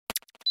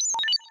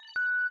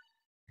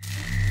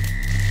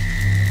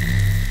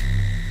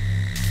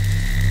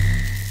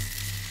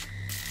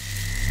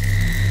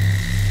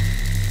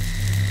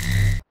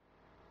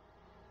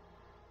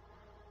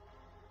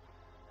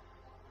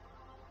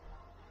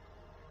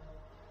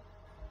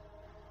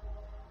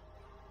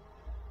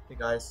Hey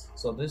guys,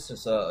 so this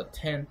is a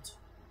tent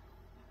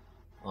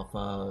of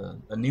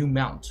a new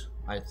mount.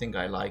 I think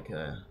I like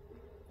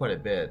quite a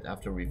bit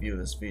after review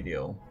this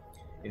video.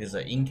 It is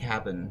an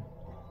in-cabin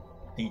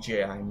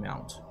DJI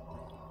mount.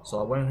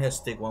 So I went ahead and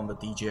stick one of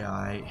the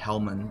DJI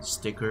helmet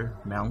sticker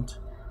mount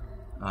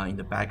in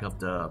the back of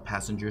the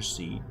passenger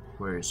seat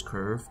where it's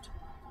curved.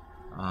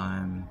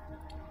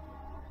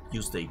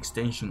 Use the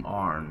extension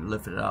arm,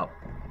 lift it up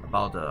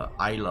about the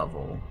eye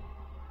level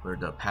where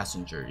the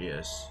passenger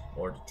is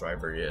or the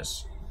driver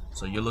is.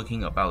 So you're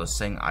looking about the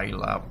same eye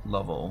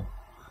level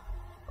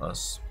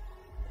as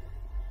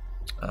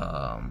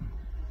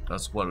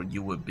what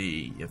you would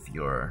be if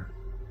you're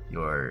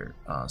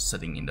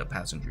sitting in the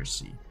passenger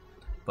seat.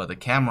 But the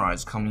camera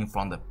is coming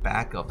from the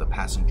back of the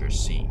passenger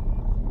seat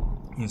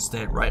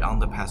instead right on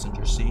the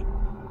passenger seat,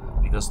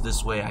 because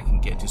this way I can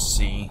get to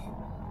see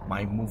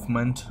my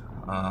movement,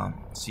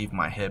 see if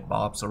my head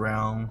bobs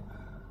around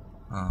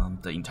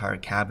the entire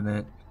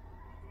cabinet.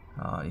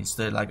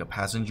 Instead, like a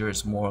passenger,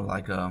 it's more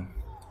like a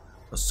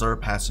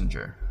third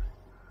passenger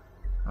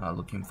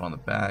looking from the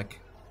back.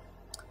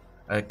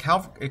 It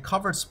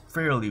covers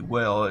fairly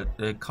well.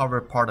 It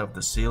covered part of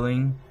the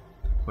ceiling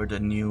where the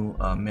new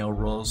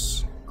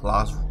Melrose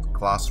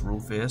glass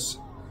roof is.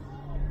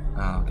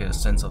 Get a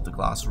sense of the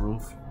glass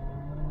roof,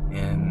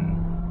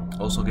 and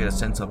also get a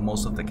sense of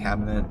most of the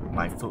cabinet,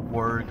 my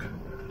footwork,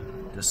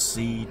 the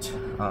seat,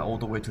 all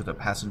the way to the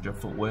passenger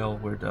footwell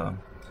where the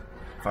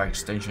fire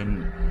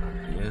extension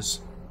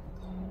is.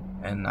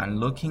 And I'm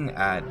looking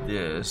at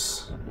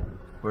this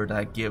where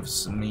that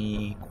gives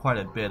me quite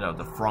a bit of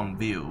the front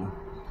view,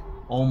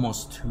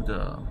 almost to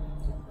the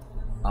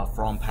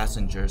front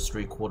passenger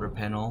 3/4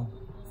 panel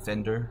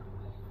fender.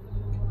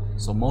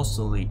 So most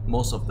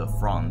of the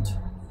front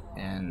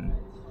and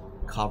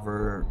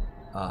cover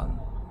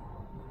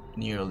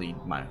nearly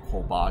my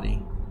whole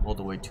body, all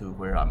the way to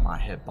where my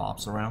head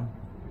bobs around.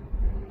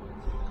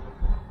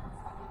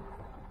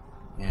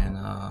 And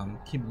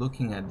keep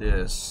looking at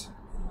this.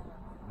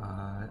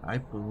 I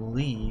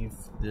believe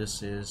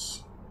this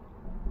is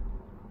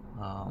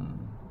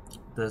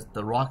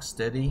the rock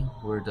steady,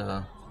 where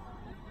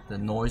the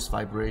noise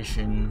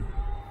vibration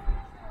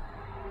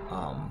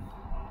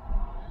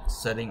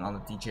setting on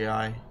the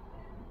DJI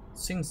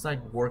seems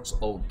like works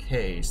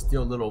okay.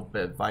 Still a little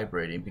bit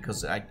vibrating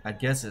because I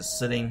guess it's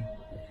sitting.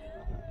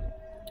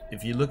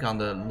 If you look on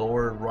the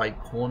lower right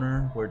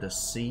corner where the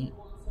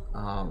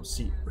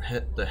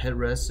the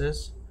headrest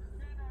is,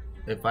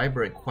 it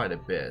vibrates quite a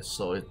bit,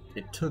 so it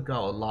took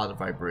out a lot of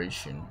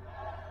vibration.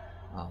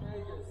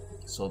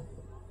 So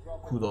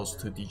kudos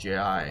to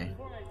DJI.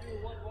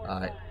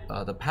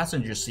 The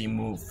passenger seat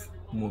moves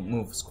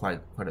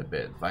quite a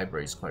bit,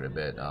 vibrates quite a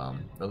bit,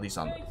 at least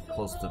on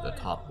close to the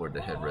top where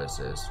the headrest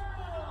is.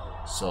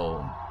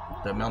 So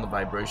the amount of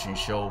vibration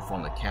shown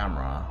from the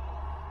camera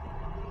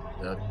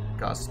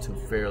got to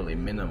fairly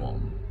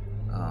minimum.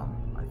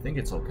 I think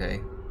it's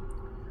okay.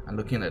 I'm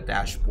looking at the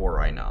dashboard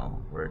right now,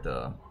 where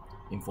the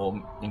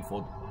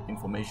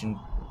information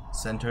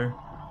center,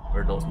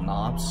 where those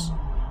knobs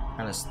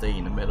kind of stay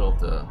in the middle of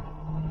the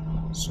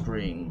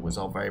screen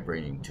without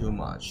vibrating too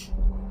much,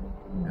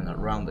 and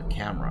around the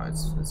camera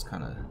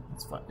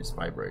it's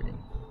vibrating.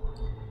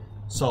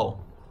 So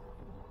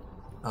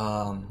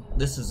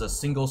this is a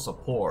single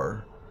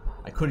support.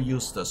 I could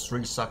use the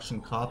 3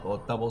 suction cup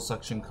or double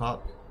suction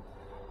cup.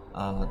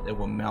 It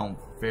will mount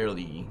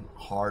fairly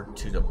hard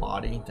to the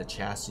body, the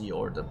chassis,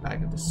 or the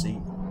back of the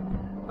seat.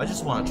 I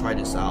just want to try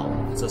this out.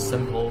 It's a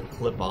simple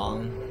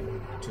clip-on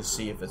to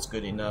see if it's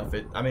good enough.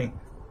 I mean,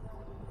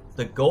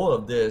 the goal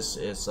of this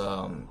is,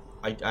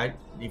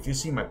 if you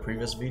see my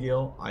previous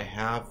video, I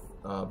have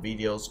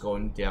videos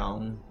going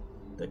down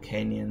the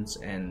canyons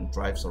and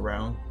drives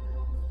around,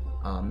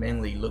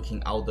 mainly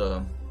looking out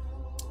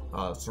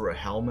through a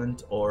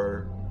helmet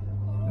or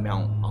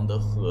mount on the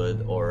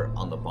hood or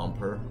on the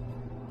bumper.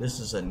 This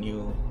is a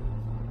new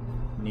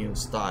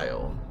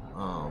style.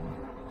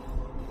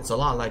 It's a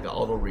lot like an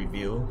auto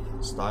review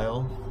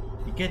style.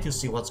 You get to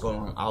see what's going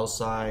on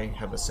outside,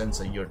 have a sense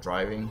that you're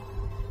driving,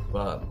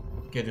 but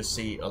get to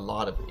see a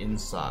lot of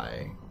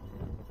inside,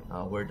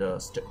 where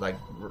the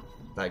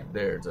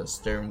the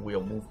steering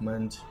wheel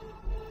movement,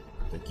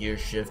 the gear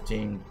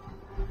shifting,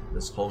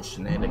 this whole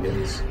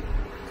shenanigans,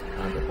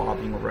 the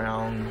bobbing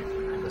around,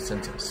 the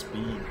sense of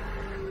speed.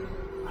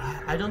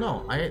 I don't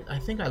know. I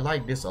think I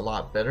like this a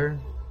lot better.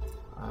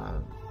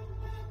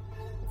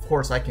 Of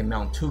course, I can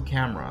mount 2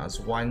 cameras,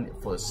 one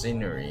for the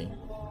scenery,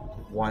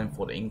 one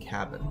for the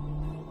in-cabin.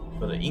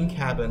 For the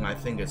in-cabin, I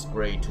think it's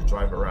great to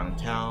drive around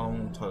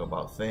town, talk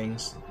about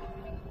things,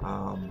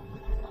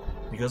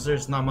 because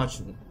there's not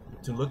much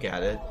to look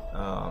at it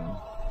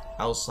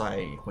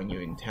outside when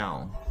you're in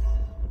town.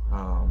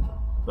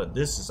 But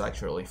this is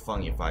actually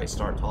fun if I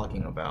start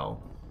talking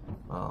about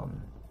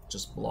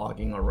just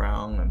blogging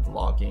around and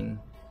vlogging.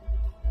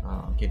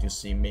 Get to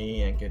see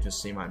me and get to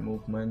see my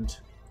movement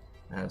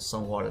and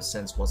somewhat a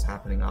sense what's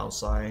happening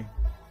outside.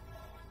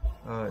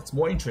 It's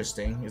more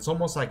interesting. It's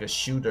almost like a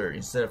shooter.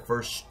 Instead of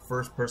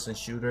first person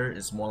shooter,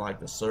 it's more like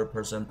the third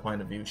person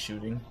point of view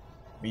shooting.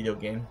 video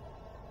game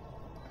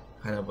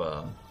kind of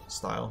a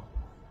style.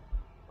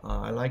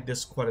 I like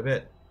this quite a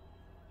bit.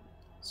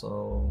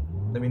 So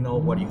let me know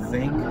what you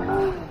think,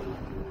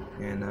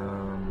 and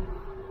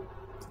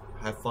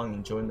have fun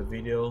enjoying the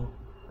video.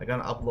 I'm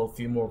gonna upload a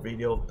few more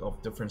videos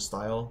of different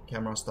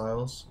camera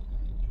styles.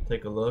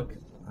 Take a look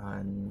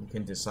and you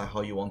can decide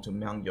how you want to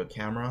mount your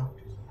camera.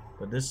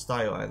 But this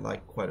style I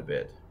like quite a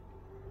bit.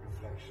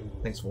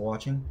 Thanks for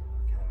watching.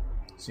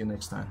 See you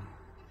next time.